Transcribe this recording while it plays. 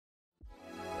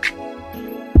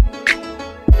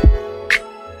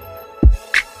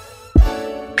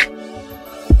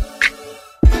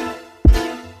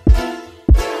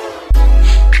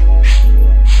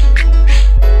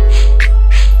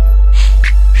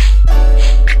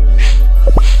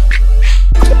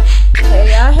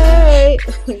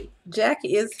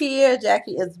Jackie is here.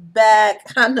 Jackie is back.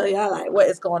 I know y'all like, what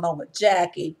is going on with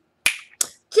Jackie?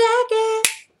 Jackie.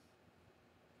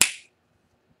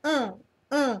 Mm,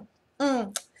 mm,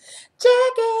 mm.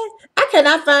 Jackie. I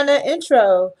cannot find that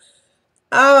intro.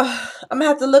 I'm gonna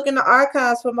have to look in the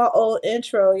archives for my old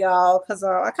intro, y'all, because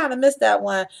I kind of missed that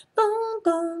one. Boom,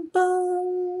 boom,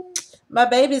 boom. My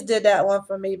babies did that one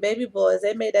for me. Baby boys,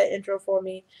 they made that intro for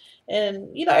me. And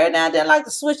you know, every now and then I like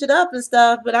to switch it up and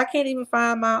stuff, but I can't even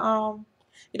find my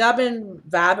you know, I've been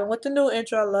vibing with the new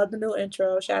intro. I love the new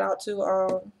intro. Shout out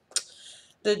to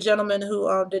the gentleman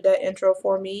who did that intro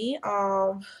for me.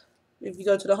 If you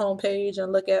go to the homepage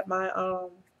and look at my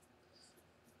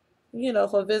you know,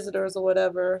 for visitors or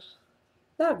whatever.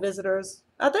 Not visitors.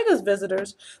 I think it's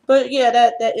visitors. But yeah,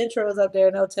 that intro is up there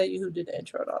and they'll tell you who did the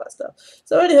intro and all that stuff.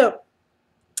 So anyhow,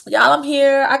 y'all, I'm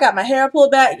here. I got my hair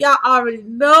pulled back. Y'all already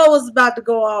know what's about to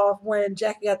go off when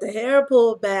Jackie got the hair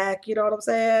pulled back. You know what I'm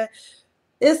saying?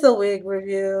 It's a wig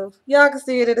review. Y'all can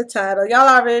see it in the title. Y'all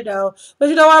already know. But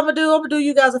you know what I'm going to do? I'm going to do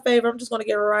you guys a favor. I'm just going to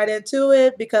get right into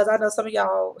it because I know some of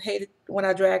y'all hate it when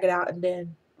I drag it out and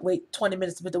then wait 20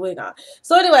 minutes to put the wig on.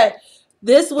 So anyway,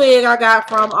 this wig I got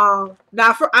from,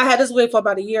 I had this wig for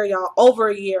about a year, y'all. Over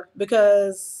a year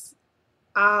because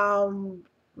my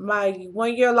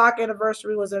 1 year lock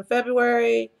anniversary was in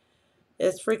February.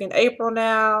 It's freaking April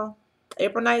now.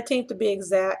 April 19th to be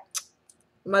exact.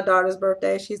 My daughter's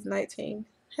birthday. She's 19.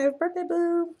 Happy birthday,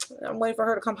 boo. I'm waiting for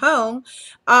her to come home.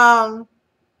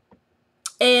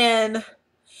 And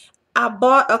I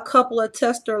bought a couple of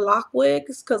tester lock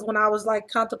wigs because when I was like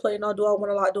contemplating on do I want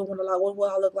to lock, what will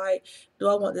I look like? Do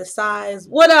I want this size?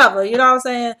 Whatever, you know what I'm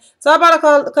saying? So I bought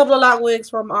a couple of lock wigs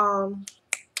from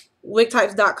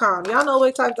wigtypes.com. Y'all know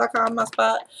wigtypes.com, my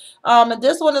spot. And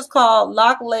this one is called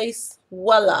Lock Lace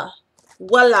Wella.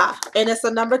 Wella, and it's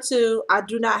a number 2. I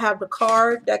do not have the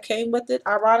card that came with it.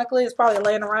 Ironically, it's probably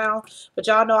laying around, but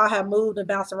y'all know I have moved and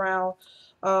bounced around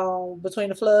between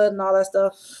the flood and all that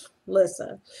stuff.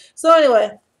 Listen. So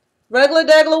anyway, regular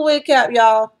degular wig cap,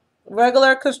 y'all.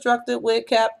 Regular constructed wig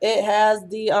cap. It has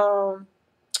the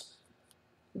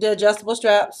adjustable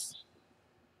straps.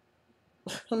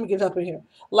 Let me get up in here.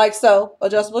 Like so,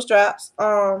 adjustable straps.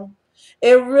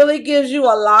 It really gives you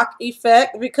a lock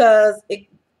effect because it.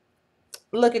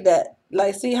 Look at that.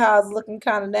 Like, see how it's looking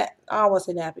kind of I don't want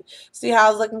to say nappy. See how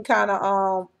it's looking kind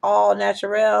of all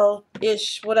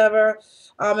natural-ish, whatever.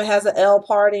 It has an L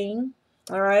parting.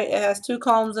 All right. It has 2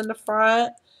 combs in the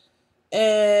front,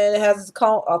 and it has a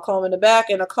comb in the back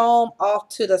and a comb off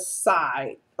to the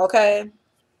side. Okay.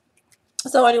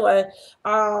 So anyway,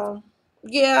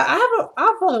 yeah,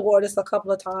 I've only wore this a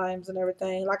couple of times and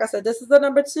everything. Like I said, this is the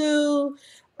number 2.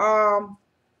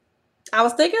 I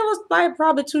was thinking it was like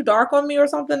probably too dark on me or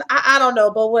something. I don't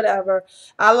know, but whatever.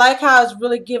 I like how it's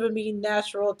really giving me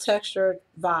natural textured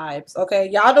vibes. Okay,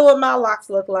 y'all know what my locks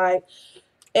look like,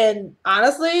 and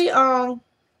honestly,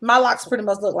 my locks pretty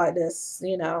much look like this.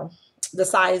 You know, the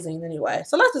sizing anyway.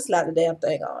 So let's just slap the damn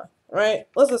thing on, right?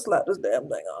 Let's just slap this damn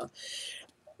thing on.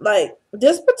 Like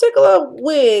this particular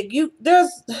wig, you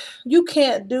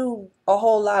can't do a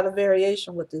whole lot of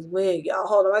variation with this wig, y'all.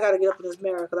 Hold on, I gotta get up in this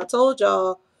mirror because I told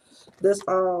y'all. This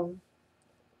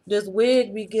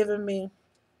wig be giving me,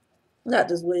 not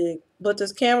this wig, but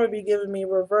this camera be giving me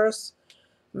reverse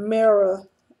mirror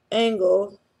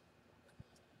angle.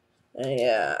 And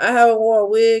yeah, I haven't worn a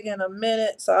wig in a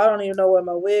minute, so I don't even know where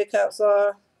my wig caps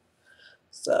are.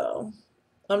 So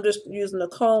I'm just using the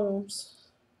combs.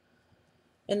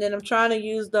 And then I'm trying to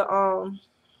use the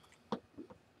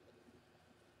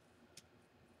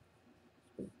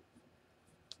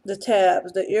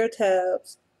tabs, the ear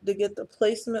tabs, to get the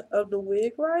placement of the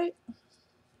wig right.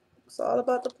 It's all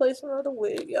about the placement of the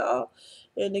wig, y'all.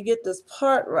 And to get this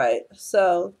part right.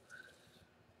 So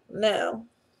now,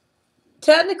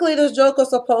 technically this joker's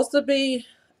supposed to be,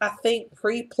 I think,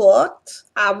 pre-plucked.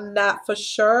 I'm not for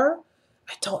sure.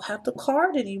 I don't have the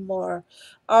card anymore.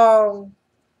 So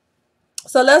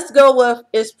let's go with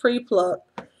it's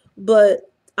pre-plucked.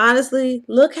 But honestly,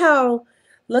 look how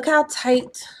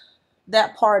tight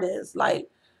that part is. Like,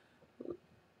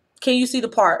 can you see the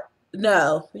part?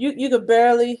 No. You can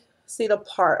barely see the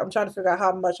part. I'm trying to figure out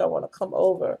how much I want to come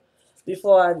over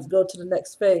before I go to the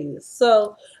next phase.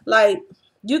 So, like,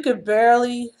 you can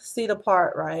barely see the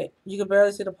part, right? You can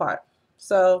barely see the part.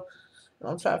 So,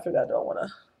 I'm trying to figure out, do I want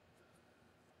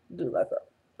to do like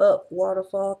a up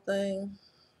waterfall thing?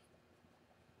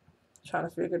 Trying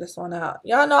to figure this one out.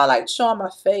 Y'all know I like showing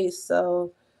my face,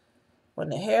 so when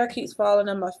the hair keeps falling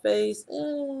in my face,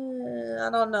 I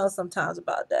don't know sometimes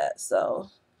about that. So,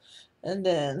 and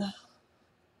then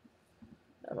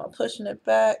Am I pushing it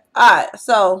back? Alright,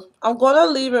 so I'm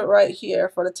gonna leave it right here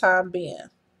for the time being.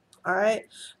 Alright?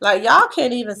 Like y'all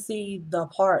can't even see the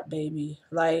part, baby.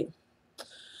 Like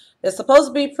it's supposed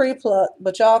to be pre-plucked,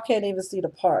 but y'all can't even see the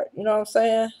part. You know what I'm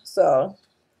saying? So,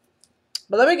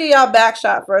 but let me get y'all back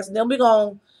shot first, and then we're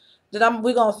gonna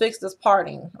fix this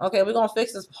parting. Okay, we're gonna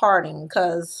fix this parting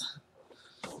because,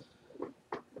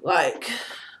 like,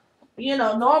 you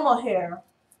know, normal hair,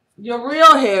 your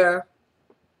real hair,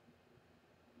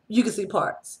 you can see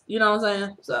parts. You know what I'm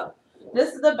saying? So,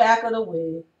 this is the back of the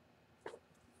wig.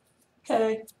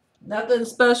 Okay, nothing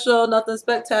special, nothing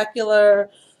spectacular.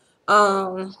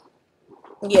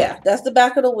 Yeah, that's the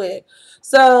back of the wig.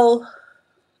 So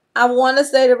I want to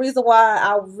say the reason why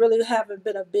I really haven't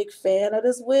been a big fan of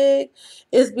this wig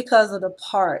is because of the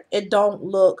part. It don't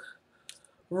look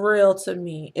real to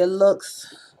me. It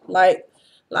looks like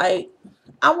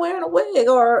I'm wearing a wig,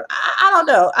 or I don't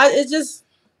know. I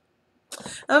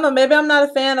don't know. Maybe I'm not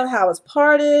a fan of how it's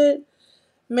parted.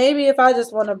 Maybe if I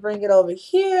just want to bring it over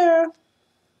here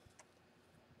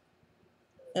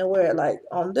and wear it like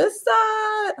on this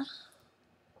side.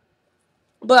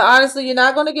 But honestly, you're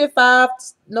not gonna get five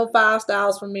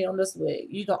styles from me on this wig.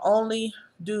 You can only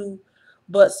do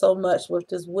but so much with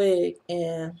this wig,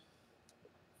 and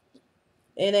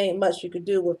it ain't much you could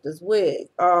do with this wig.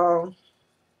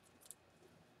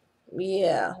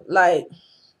 Yeah, like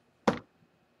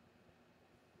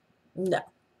no.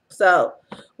 So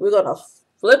we're gonna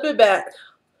flip it back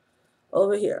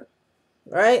over here,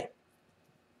 right?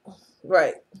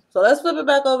 Right. So let's flip it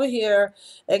back over here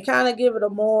and kind of give it a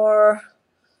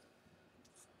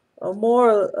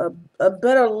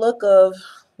better look of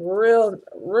realness.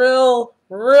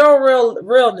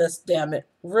 Damn it,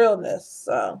 realness.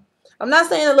 So I'm not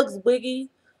saying it looks wiggy,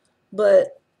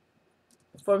 but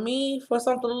for me, for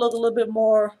something to look a little bit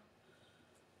more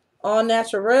all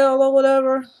natural or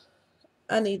whatever,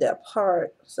 I need that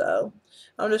part. So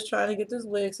I'm just trying to get this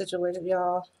wig situated,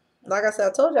 y'all. Like I said,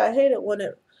 I told you I hate it when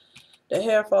the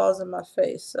hair falls in my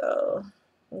face. So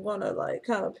I'm gonna like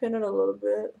kind of pin it a little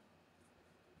bit,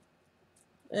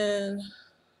 and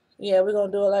yeah, we're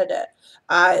gonna do it like that.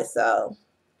 Alright, so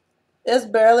it's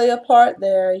barely a part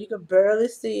there. You can barely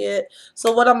see it.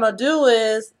 So what I'm gonna do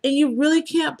is, and you really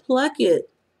can't pluck it.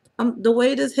 The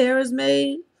way this hair is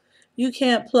made, you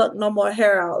can't pluck no more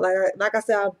hair out. Like I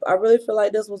said, I really feel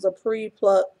like this was a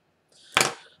pre-pluck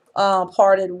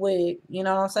parted wig. You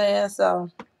know what I'm saying? So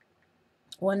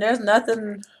when there's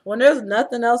nothing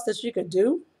else that you could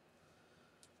do,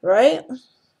 right?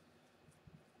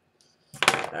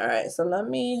 All right, so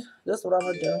this is what I'm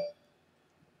gonna do.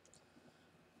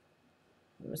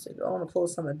 Let me see. Do I want to pull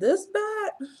some of this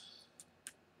back?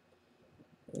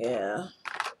 Yeah.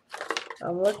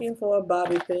 I'm looking for a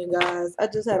bobby pin, guys. I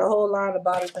just had a whole line of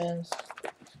bobby pins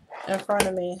in front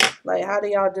of me. Like, how do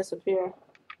y'all disappear?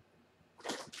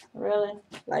 Really?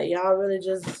 Like, y'all really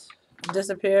just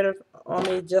disappeared on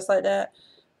me just like that?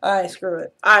 Alright, screw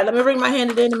it. Alright, let me bring my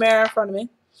hand in the mirror in front of me.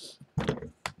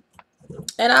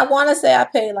 And I want to say I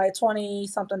paid like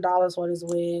 $20-something for this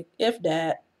wig, if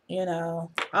that. You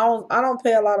know, I don't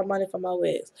pay a lot of money for my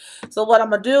wigs. So what I'm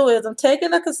gonna do is I'm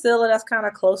taking a concealer that's kind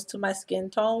of close to my skin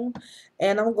tone,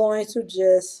 and I'm going to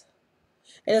just,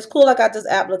 and it's cool I got this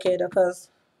applicator because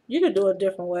you could do it a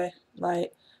different way.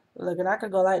 Like, look, and I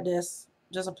could go like this,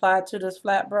 just apply it to this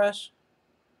flat brush,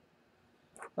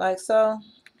 like so,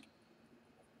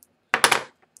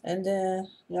 and then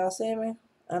y'all see me,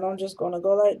 and I'm just gonna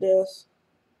go like this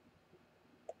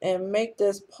and make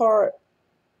this part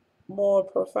more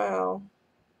profound.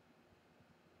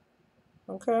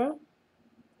 Okay,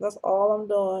 that's all I'm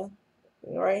doing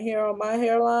right here on my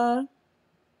hairline,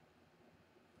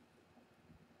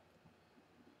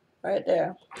 right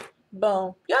there.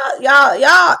 Boom.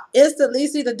 Y'all instantly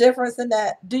see the difference in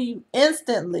that. Do you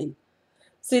instantly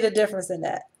see the difference in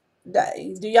that?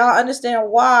 Do y'all understand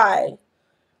why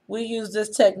we use this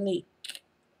technique?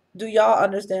 Do y'all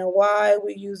understand why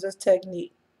we use this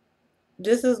technique?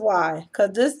 This is why.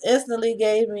 Because this instantly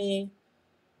gave me,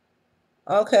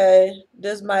 okay,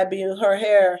 this might be her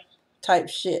hair type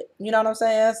shit. You know what I'm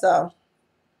saying? So,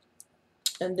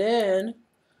 and then,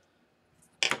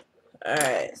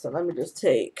 alright, so let me just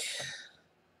take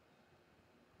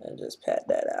and just pat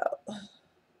that out.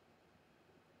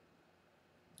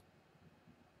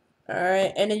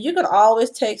 Alright, and then you can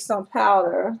always take some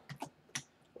powder,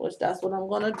 which that's what I'm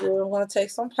going to do. I'm going to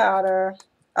take some powder.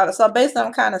 So basically,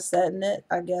 I'm kind of setting it,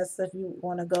 I guess, if you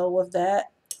want to go with that.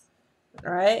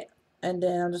 Right? And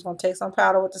then I'm just going to take some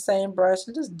powder with the same brush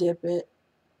and just dip it.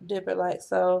 Dip it like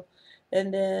so.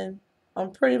 And then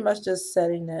I'm pretty much just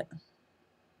setting it.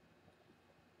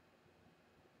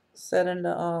 set in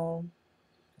the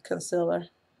concealer.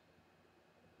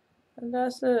 And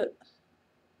that's it.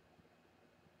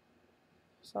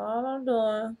 That's all I'm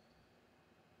doing.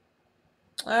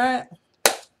 Alright.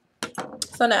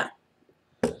 So now,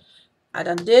 I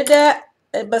done did that.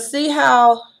 But see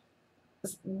how,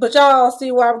 but y'all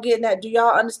see where I'm getting at. Do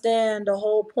y'all understand the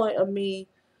whole point of me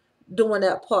doing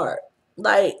that part?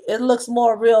 Like, it looks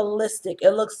more realistic.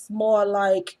 It looks more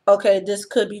like, okay, this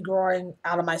could be growing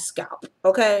out of my scalp.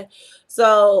 Okay?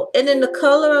 So, and then the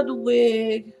color of the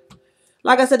wig,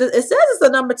 like I said, it says it's a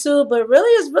number 2, but really,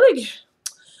 it's really,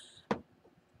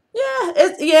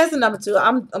 it's a number 2.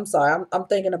 I'm sorry. I'm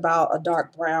thinking about a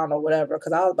dark brown or whatever,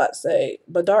 because I was about to say,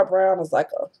 but dark brown is like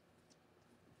a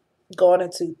going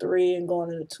into 3 and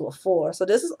going into a 4. So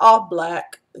this is all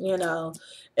black, you know.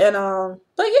 And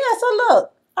but yeah, so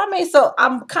look, I mean, so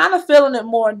I'm kind of feeling it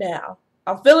more now.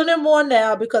 I'm feeling it more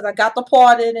now because I got the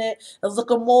part in it. It's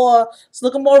looking more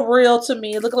real to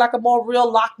me. It's looking like a more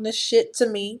real Loch Ness shit to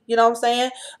me. You know what I'm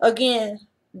saying? Again,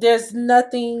 there's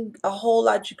nothing a whole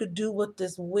lot you could do with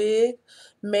this wig.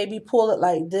 Maybe pull it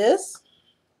like this.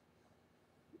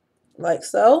 Like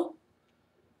so.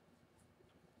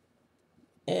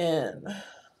 And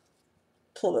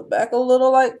pull it back a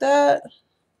little like that.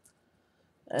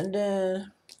 And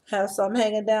then have some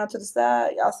hanging down to the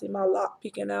side. Y'all see my lock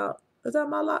peeking out. Is that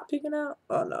my lock peeking out?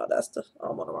 Oh no,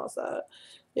 I'm on the wrong side.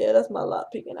 Yeah, that's my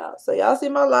lock peeking out. So y'all see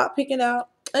my lock peeking out.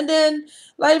 And then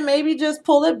like maybe just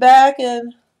pull it back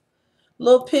and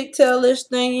little pigtailish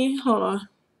thingy. Hold on.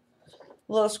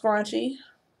 Little scrunchy.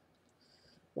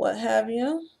 What have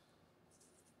you.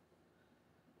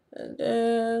 And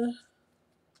then,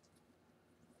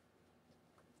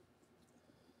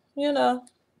 you know,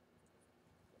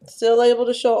 still able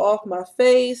to show off my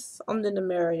face. I'm in the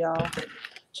mirror, y'all.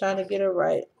 Trying to get it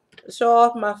right. Show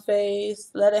off my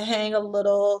face. Let it hang a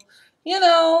little. You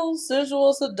know,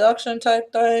 sensual seduction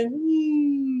type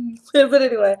thing. But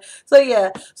anyway. So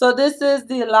yeah. So this is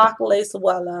the Loc Lace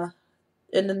Wella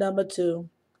in the number 2.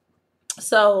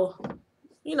 So,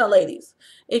 you know, ladies,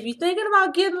 if you're thinking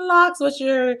about getting locks, but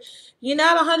you're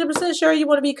not 100% sure you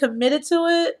want to be committed to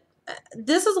it,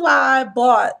 this is why I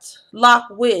bought lock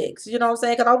wigs. You know what I'm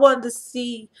saying? Because I wanted to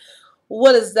see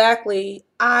what exactly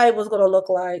I was going to look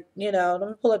like. You know, let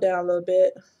me pull it down a little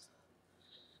bit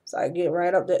so I get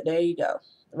right up there. There you go.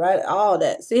 Right, all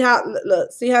that. See how,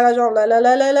 look, see how that's on la la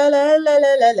la la la la la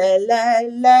la la la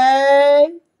la.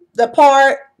 The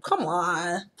part, come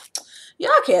on.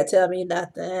 Y'all can't tell me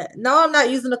nothing. No, I'm not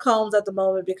using the combs at the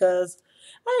moment because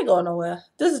I ain't going nowhere.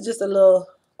 This is just a little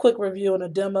quick review and a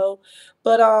demo.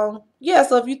 But yeah,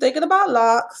 so if you're thinking about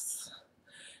locks,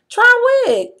 try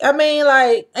wig. I mean,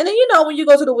 like, and then you know when you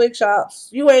go to the wig shops,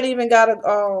 you ain't even gotta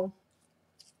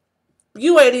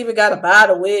buy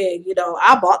the wig. You know,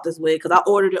 I bought this wig because I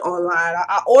ordered it online.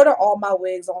 I order all my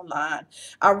wigs online.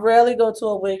 I rarely go to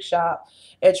a wig shop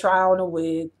and try on a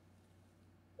wig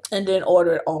and then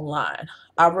order it online.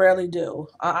 I rarely do.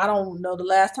 I don't know the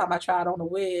last time I tried on a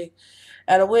wig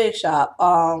at a wig shop.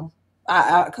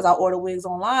 Because I order wigs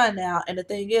online now, and the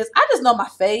thing is, I just know my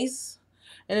face,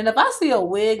 and then if I see a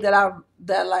wig that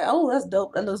like, oh, that's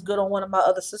dope, that looks good on one of my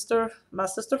sister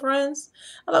friends,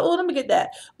 I'm like, oh, let me get that.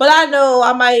 But I know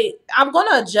I'm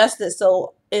gonna adjust it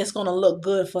so it's gonna look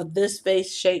good for this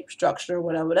face shape, structure,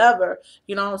 whatever, whatever.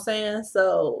 You know what I'm saying?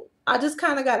 So I just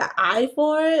kind of got an eye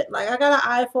for it. Like I got an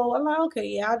eye for it. I'm like, okay,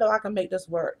 yeah, I know I can make this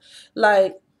work.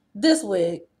 Like this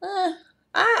wig,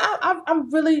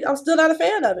 I'm still not a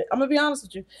fan of it. I'm gonna be honest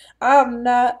with you. I'm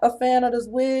not a fan of this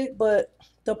wig, but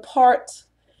the part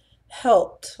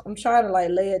helped. I'm trying to like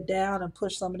lay it down and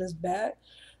push some of this back,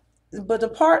 but the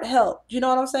part helped. You know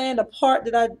what I'm saying? The part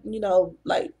that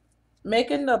like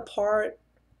making the part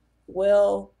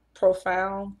well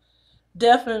profound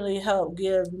definitely helped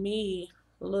give me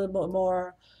a little bit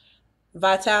more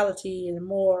vitality and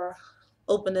more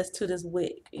openness to this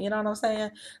wig. You know what I'm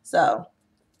saying? So,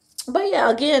 but yeah,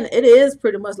 again, it is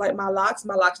pretty much like my locks.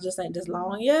 My locks just ain't this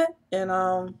long yet, and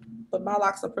but my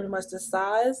locks are pretty much this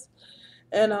size,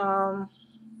 and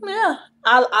yeah,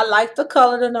 I like the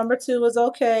color. The number 2 is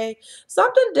okay.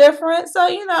 Something different.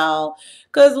 So,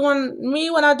 because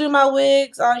when I do my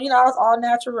wigs, I was all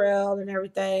natural and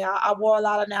everything. I wore a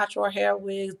lot of natural hair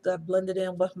wigs that blended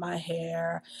in with my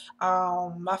hair.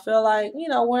 I feel like,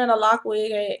 wearing a lock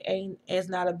wig is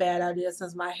not a bad idea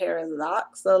since my hair is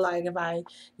locked. So, like,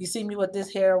 you see me with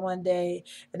this hair one day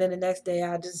and then the next day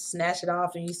I just snatch it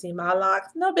off and you see my locks,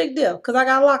 no big deal because I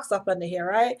got locks up under here,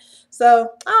 right? So,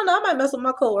 I don't know. I might mess with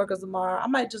my coworkers tomorrow. I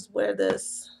might just wear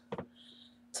this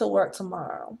to work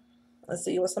tomorrow. Let's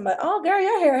see what somebody. Oh, girl,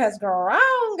 your hair has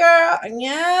grown, girl.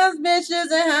 Yes, bitches,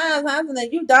 it has. Hasn't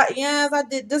it? You dyed. Yes, I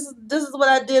did. This is what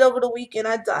I did over the weekend.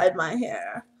 I dyed my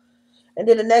hair, and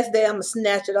then the next day I'm gonna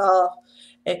snatch it off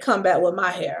and come back with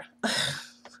my hair.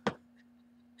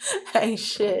 Ain't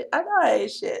shit. I know I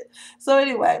ain't shit. So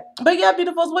anyway, but yeah,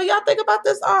 beautifuls. What y'all think about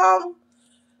this?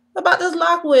 About this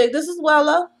lock wig. This is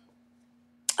Wella.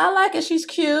 I like it. She's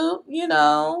cute, you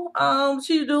know.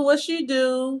 She do what she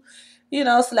do, you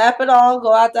know, slap it on,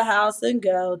 go out the house and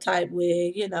go type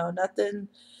wig, you know, nothing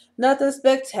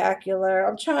spectacular.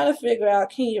 I'm trying to figure out,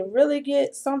 can you really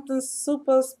get something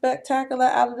super spectacular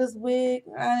out of this wig?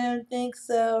 I don't think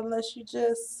so, unless you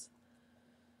just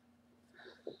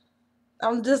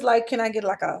I'm just like, can I get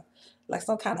like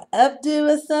some kind of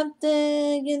updo or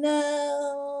something,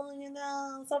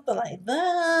 something like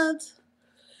that.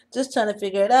 Just trying to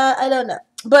figure it out. I don't know.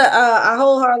 But I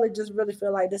wholeheartedly just really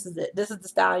feel like this is it. This is the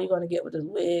style you're going to get with this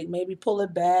wig. Maybe pull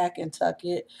it back and tuck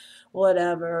it,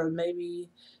 whatever. Maybe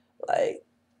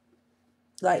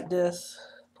like this,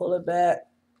 pull it back,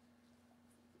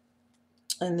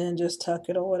 and then just tuck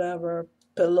it or whatever.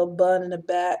 Put a little bun in the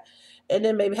back, and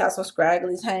then maybe have some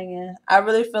scragglies hanging. I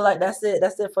really feel like that's it.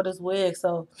 That's it for this wig.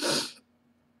 So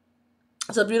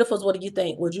beautifuls, what do you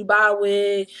think? Would you buy a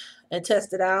wig and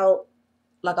test it out?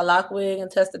 Like a lock wig and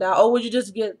test it out? Or would you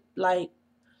just get like,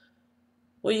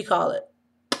 what do you call it?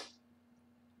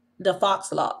 The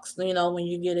Faux Locs, you know, when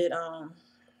you get it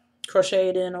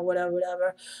crocheted in or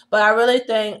whatever. But I really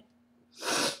think,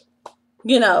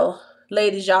 you know,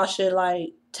 ladies, y'all should like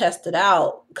test it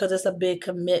out because it's a big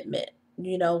commitment,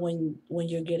 you know, when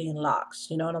you're getting locks.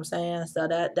 You know what I'm saying? So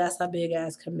that's a big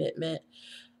ass commitment.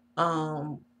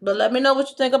 But let me know what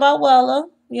you think about Wella.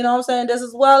 You know what I'm saying? This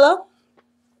is Wella.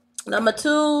 Number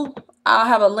 2, I'll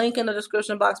have a link in the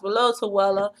description box below to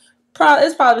Wella.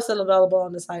 It's probably still available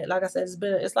on the site. Like I said,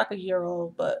 it's like a year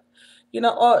old, but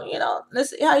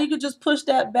let's see how you could just push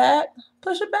that back,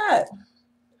 push it back.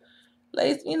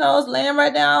 It's laying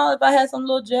right down. If I had some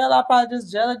little gel, I'll probably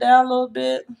just gel it down a little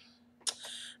bit.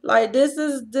 Like this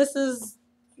is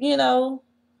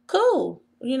cool.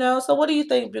 So what do you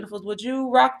think, beautifuls? Would you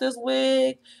rock this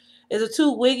wig? Is it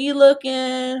too wiggy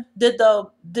looking? Did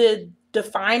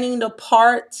defining the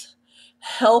part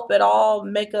help at all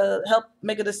make a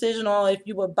decision on if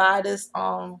you would buy this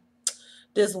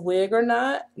wig or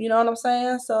not? You know what I'm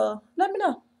saying? So let me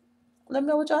know. Let me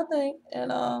know what y'all think. And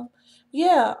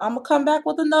yeah, I'm gonna come back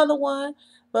with another one.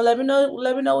 But let me know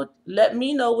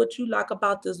what you like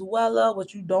about this Wella,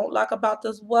 what you don't like about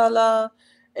this Wella.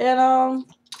 And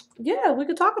yeah, we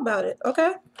could talk about it.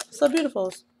 Okay? So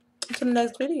beautifuls. To the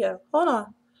next video. Hold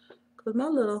on. Cause my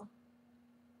little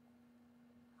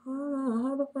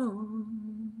hold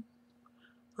on.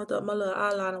 I thought my little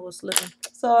eyeliner was slipping.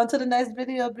 So until the next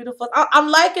video, beautiful. I'm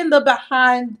liking the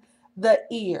behind the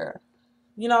ear.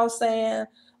 You know what I'm saying?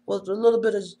 With a little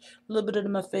bit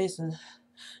of my face and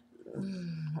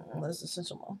that's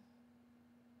essential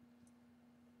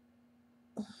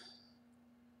one.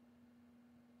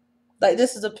 Like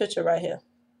this is a picture right here.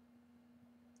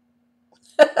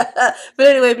 But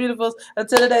anyway, beautifuls,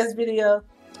 until the next video,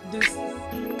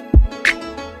 deuces.